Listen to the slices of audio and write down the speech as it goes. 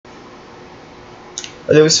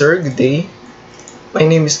Hello sir, good day. My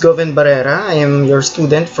name is Barrera. I am your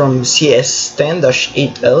student from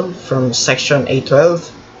CS10-A12 from section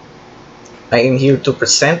A12. I am here to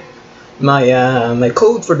present my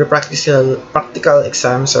code for the practical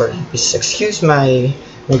exam. Sorry, please excuse my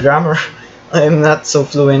grammar. I am not so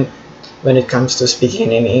fluent when it comes to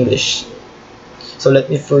speaking in English. So let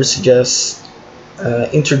me first just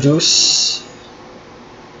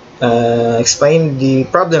explain the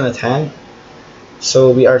problem at hand.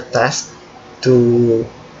 So we are tasked to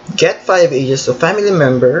get 5 ages of family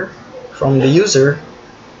member from the user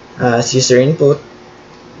as user input,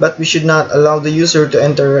 but we should not allow the user to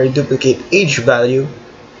enter a duplicate age value,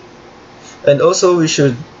 and also we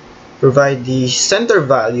should provide the center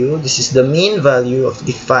value. This is the mean value of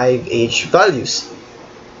the 5 age values.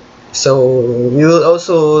 So we will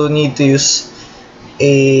also need to use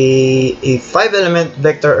a 5-element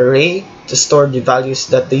vector array to store the values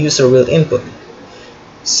that the user will input.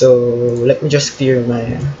 So let me just clear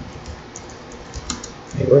my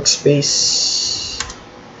workspace.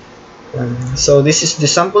 So this is the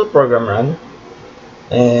sample program run,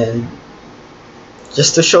 and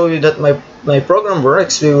just to show you that my program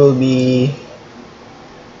works, we will be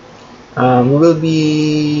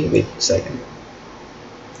wait a second.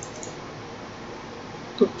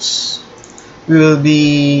 Oops. We will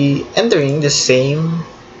be entering the same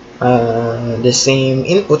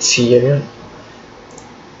inputs here,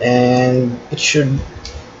 and it should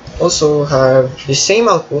also have the same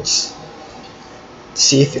outputs to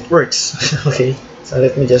see if it works. Okay, so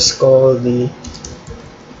let me just call the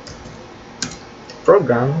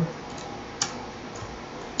program.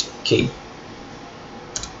 Okay,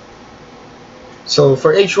 so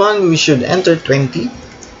for age 1 we should enter 20,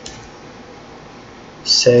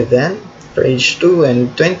 7 for age 2,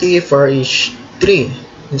 and 20 for age 3.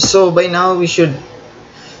 And so by now we should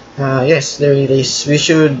yes, there it is. We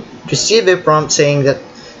should receive a prompt saying that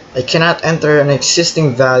I cannot enter an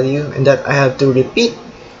existing value and that I have to repeat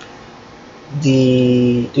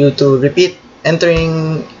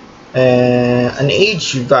entering an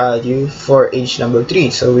age value for age number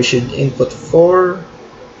 3. So we should input 4.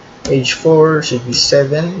 Age 4 should be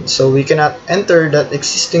 7. So we cannot enter that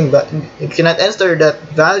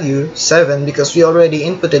value 7 because we already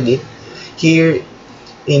inputted it here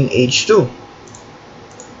in age 2.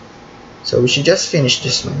 So we should just finish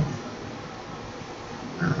this one.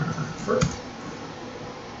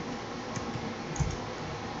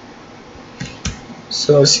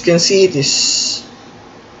 So as you can see, it is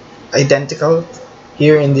identical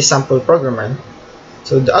here in the sample programmer.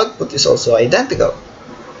 So the output is also identical.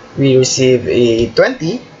 We receive a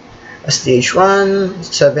 20 as the age 1,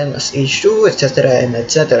 7 as age 2, etc. and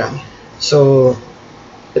etc. So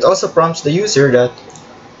it also prompts the user that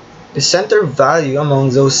the center value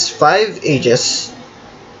among those 5 ages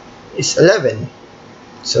is 11.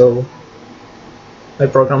 So my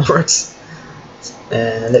program works.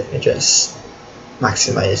 And let me just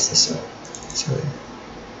maximize this one.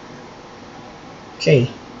 Okay,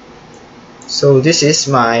 so this is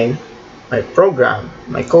my program,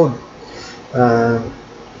 my code. So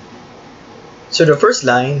the first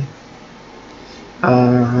line,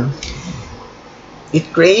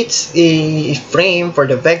 it creates a frame for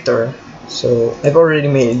the vector. So I've already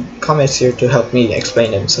made comments here to help me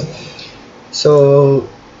explain them. So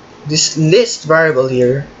this list variable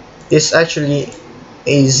here is actually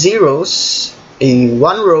a zeros, a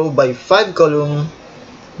 1 row by 5 column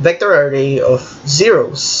vector array of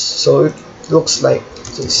zeros. So it looks like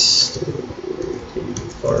this, 2, 3,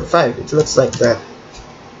 4, 5. It looks like that.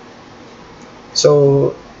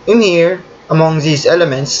 So in here, among these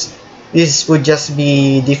elements, this would just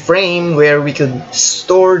be the frame where we could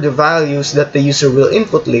store the values that the user will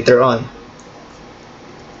input later on.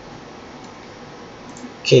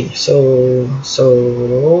 Okay, so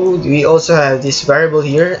we also have this variable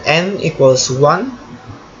here, n equals 1.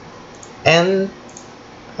 N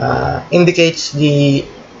indicates the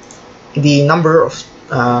number of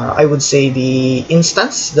I would say the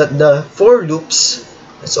instance that the for loops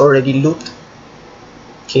is already looped.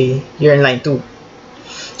 Okay, here in line 2.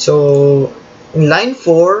 So in line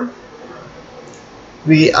 4,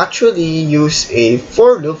 we actually use a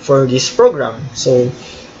for loop for this program. So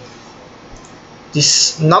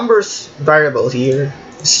this numbers variable here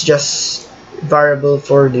is just variable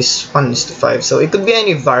for this 1 to 5. So it could be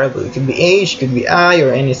any variable. It could be age, it could be I,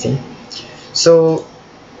 or anything. So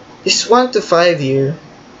this 1 to 5 here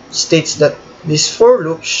states that this for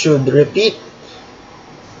loop should repeat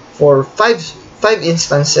for 5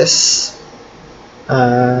 instances,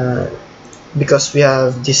 because we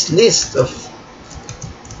have this list of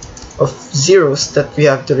zeros that we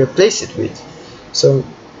have to replace it with. So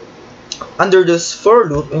under this for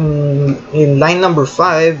loop in line number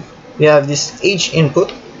 5, we have this age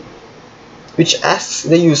input, which asks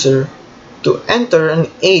the user to enter an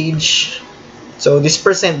age. So this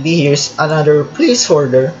 %d here is another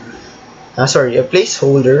placeholder, a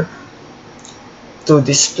placeholder to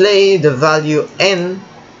display the value n,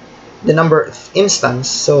 the number of instance.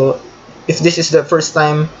 So if this is the first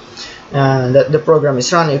time that the program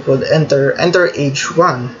is run, it will enter age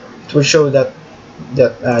 1. It will show that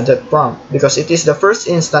prompt because it is the first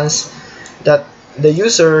instance that the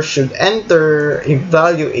user should enter a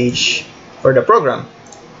value age for the program.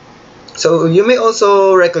 So you may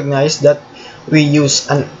also recognize that we use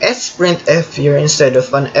an sprintf here instead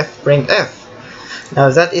of an fprintf.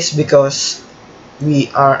 Now that is because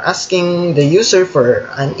we are asking the user for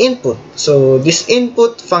an input. So this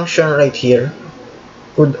input function right here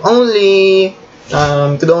could only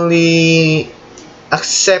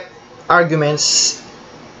accept arguments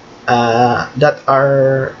that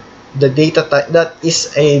are the data type, that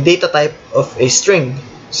is a data type of a string.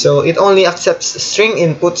 So it only accepts string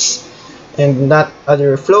inputs and not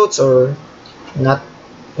other floats or not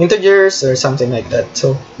integers or something like that.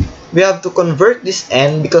 So we have to convert this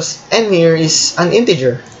n because n here is an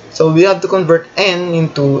integer. So we have to convert n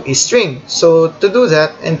into a string. So to do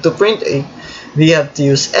that and to print a, we have to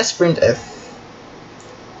use sprintf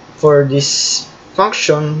for this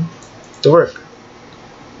function to work.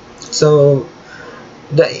 So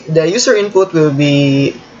the user input will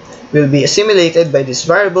be assimilated by this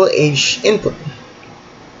variable age input.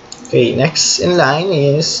 Okay, next in line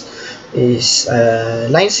is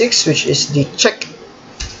line 6, which is the check,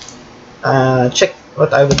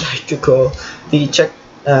 what I would like to call the check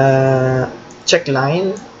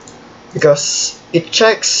line, because it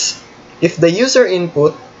checks if the user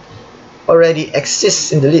input already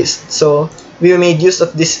exists in the list. So we made use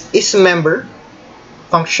of this isMember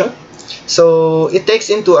function. So it takes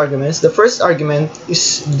in two arguments. The first argument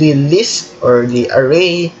is the list or the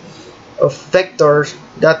array of vectors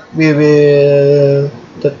that we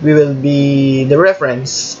will be the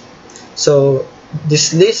reference. So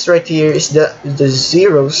this list right here is the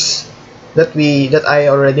zeros that I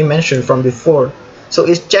already mentioned from before. So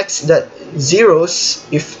it checks that zeros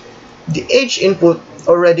if the age input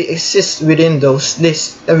already exists within those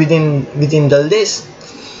lists, within the list.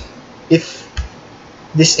 If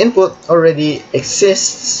this input already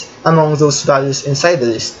exists among those values inside the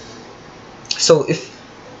list. So if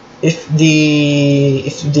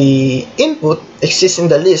the input exists in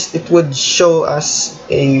the list, it would show us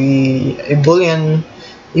a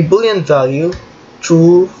boolean value,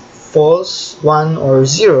 true, false, 1 or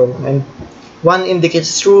 0, and 1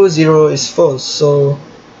 indicates true, 0 is false. So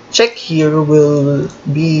check here will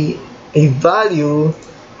be a value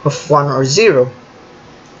of 1 or 0.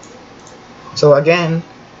 So again,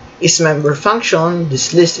 isMember function,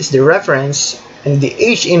 this list is the reference, and the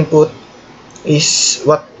age input is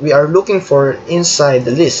what we are looking for inside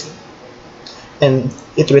the list, and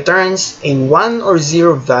it returns a 1 or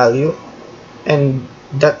 0 value, and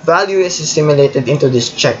that value is assimilated into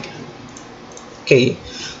this check. Okay,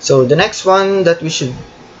 so the next one that we should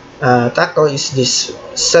tackle is this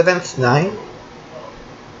 7th line,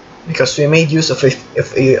 because we made use of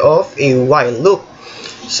a while loop.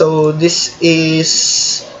 So this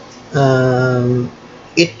is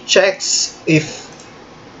it checks if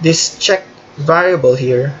this check variable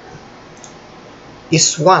here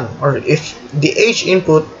is 1, or if the age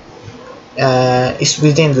input is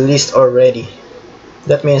within the list already.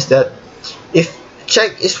 That means that if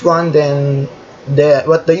check is 1, then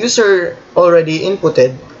what the user already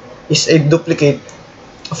inputted is a duplicate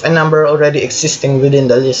of a number already existing within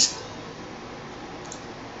the list.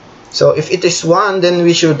 So if it is 1, then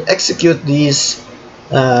we should execute this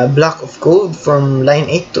block of code from line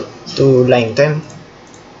 8 to line 10.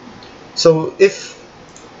 So if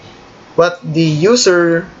what the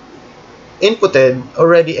user inputted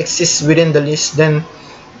already exists within the list, then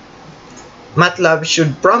MATLAB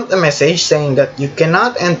should prompt a message saying that you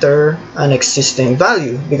cannot enter an existing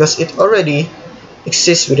value because it already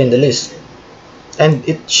exists within the list. And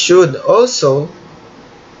it should also,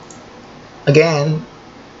 again,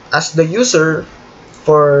 ask the user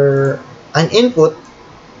for an input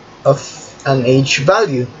of an age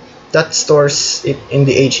value that stores it in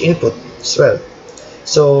the age input as well.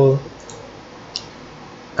 So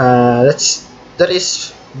that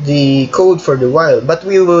is the code for the while, but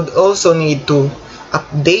we would also need to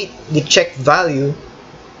update the check value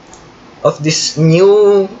of this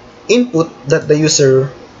new input that the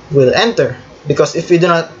user will enter, because if we do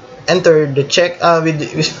not enter the check,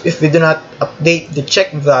 if we do not update the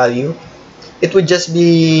check value, it would just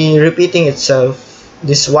be repeating itself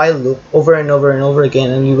this while loop over and over and over again,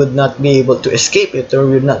 and we would not be able to escape it, or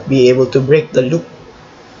we would not be able to break the loop.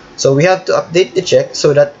 So we have to update the check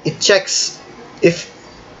so that it checks if,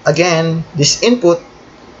 again, this input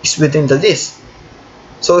is within the list.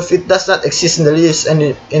 So if it does not exist in the list, and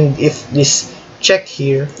if this check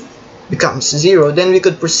here becomes 0, then we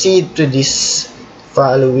could proceed to this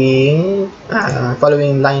following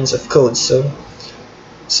lines of code. So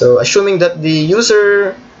assuming that the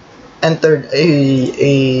user entered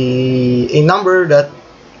a number, that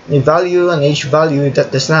a value, an age value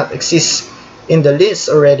that does not exist in the list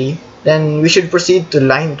already, then we should proceed to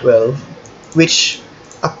line 12, which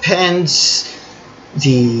appends the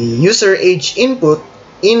user age input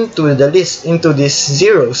into the list, into these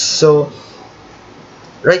zeros. So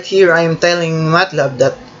right here I am telling MATLAB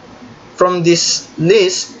that from this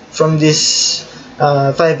list, from this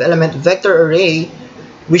 5-element vector array,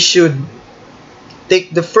 we should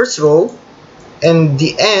take the first row and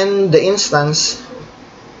the n, the instance,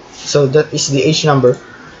 so that is the age number.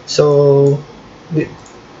 So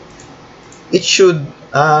it should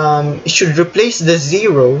replace the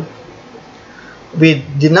 0 with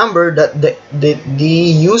the number that the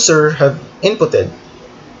user have inputted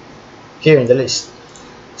here in the list.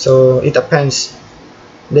 So it appends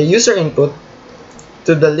the user input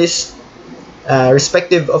to the list,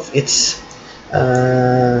 respective of its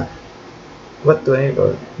what do I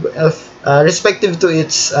call it? Respective to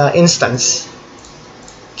its instance.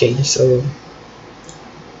 Okay, so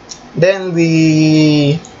then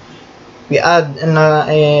we add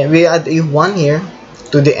a 1 here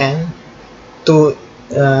to the n to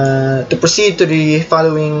proceed to the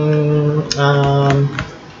following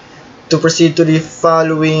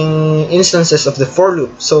instances of the for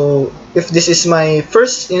loop. So if this is my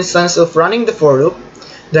first instance of running the for loop,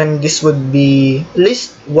 then this would be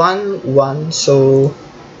list 1 1, so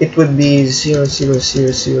it would be 0 0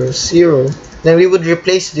 0 0 0. Then we would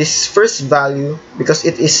replace this first value, because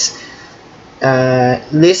it is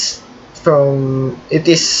list from, it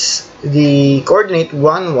is the coordinate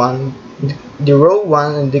 1 1, the row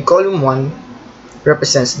 1 and the column 1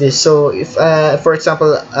 represents this. So if for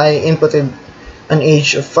example I inputted an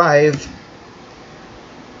age of 5,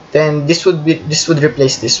 then this would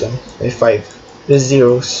replace this one by 5, the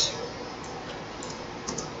zeros,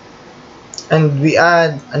 and we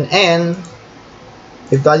add an n,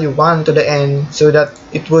 a value 1 to the n, so that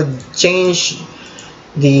it would change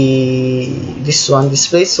this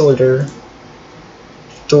placeholder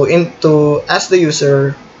to ask the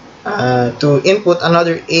user to input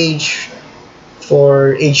another age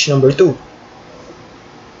for age number 2.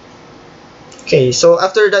 Okay, so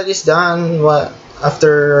after that is done,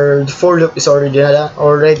 after the for loop is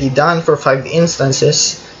already done for 5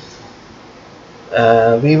 instances,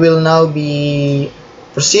 we will now be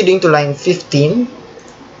proceeding to line 15.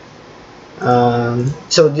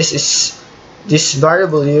 So this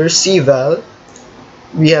variable here, cval,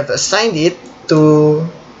 we have assigned it to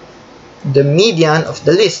the median of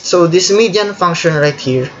the list. So this median function right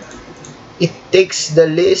here, it takes the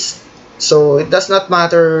list, so it does not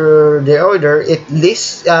matter the order. It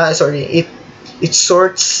lists, it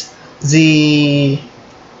sorts the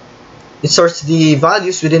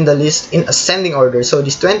values within the list in ascending order. So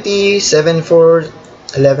this 20, 7, 4,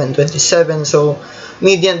 11, 27. So the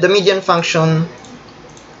median function,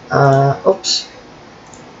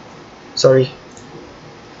 so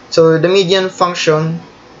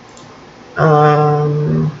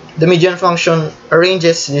the median function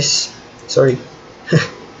arranges this,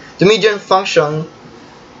 the median function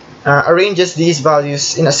arranges these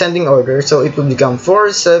values in ascending order, so it will become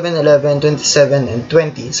 4, 7, 11, 27, and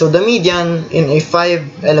 20. So the median in a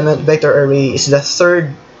 5-element vector array is the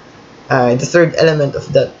third element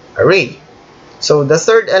of that array. So the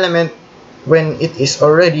third element, when it is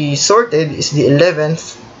already sorted, is the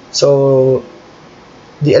 11th. So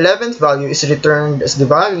the 11th value is returned as the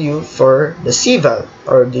value for the cval,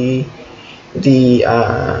 or the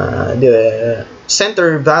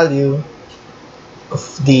center value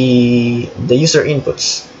of the user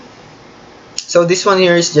inputs. So this one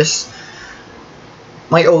here is just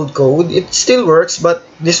my old code. It still works, but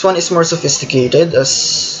this one is more sophisticated.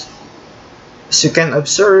 As you can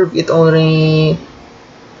observe, it only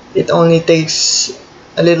takes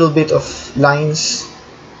a little bit of lines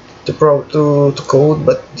to code,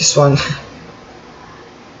 but this one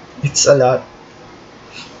it's a lot.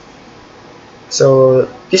 So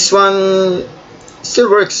this one still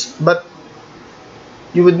works, but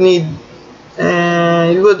you would need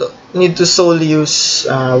to solely use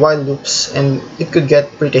while loops, and it could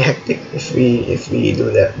get pretty hectic if we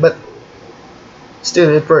do that. But still,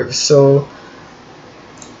 it works. So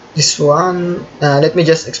This one, let me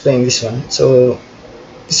just explain this one. So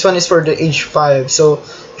this one is for the age 5. So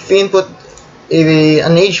if we input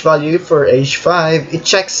an age value for age 5, it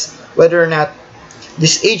checks whether or not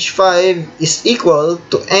this age 5 is equal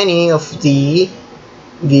to any of the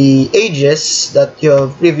ages that you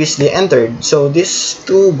have previously entered. So these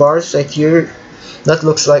two bars right here, that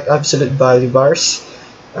looks like absolute value bars.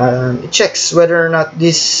 It checks whether or not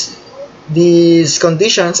these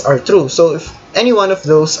conditions are true. So if any one of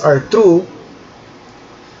those are true,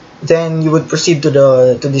 then you would proceed to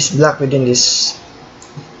this block within this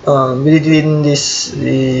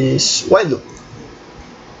while loop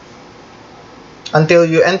until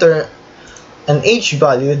you enter an age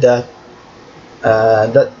value that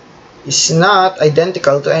is not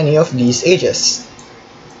identical to any of these ages.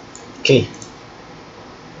 Okay.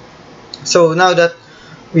 So now that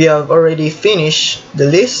we have already finished the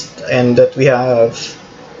list and that we have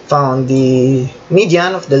found the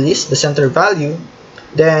median of the list, the center value,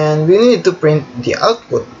 then we need to print the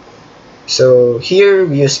output. So here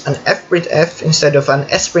we use an fprintf instead of an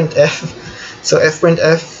sprintf. So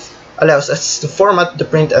fprintf allows us to format the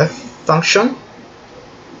printf function,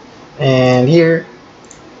 and here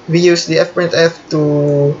we use the fprintf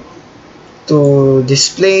to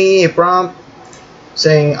display a prompt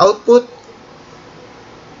saying output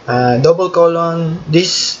double colon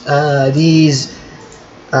these \n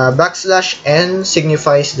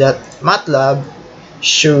signifies that MATLAB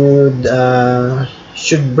should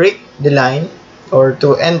break the line, or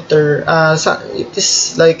to enter. It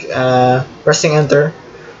is like pressing enter.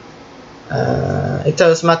 It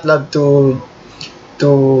tells MATLAB to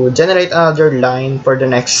generate another line for the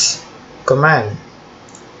next command.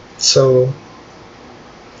 So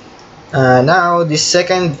now this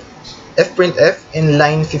second fprintf in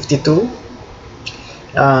line 52,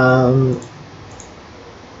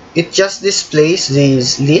 it just displays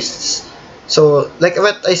these lists. So like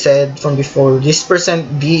what I said from before, this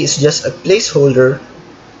 %b is just a placeholder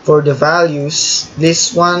for the values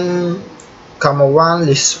list 1, 1,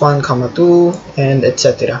 list 1, 2, and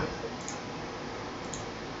etc.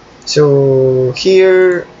 So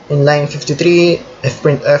here in line 53,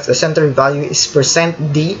 fprintf, the center value is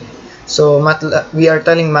 %d. So we are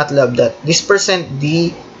telling MATLAB that this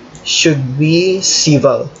 %d should be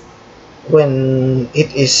cval when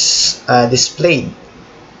it is displayed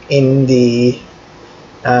in the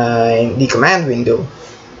command window.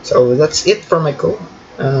 So that's it for my code.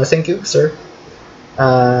 Thank you, sir.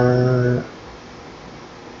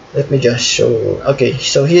 Let me just show. Okay,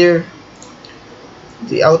 so here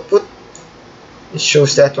the output, it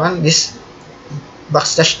shows that one, this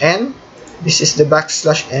 \n, this is the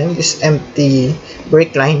 \n, this empty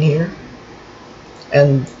break line here,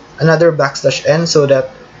 and another \n, so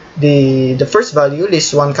that the first value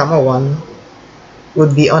list 1, 1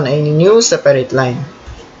 would be on a new separate line.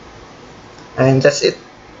 And that's it.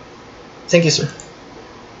 Thank you, sir.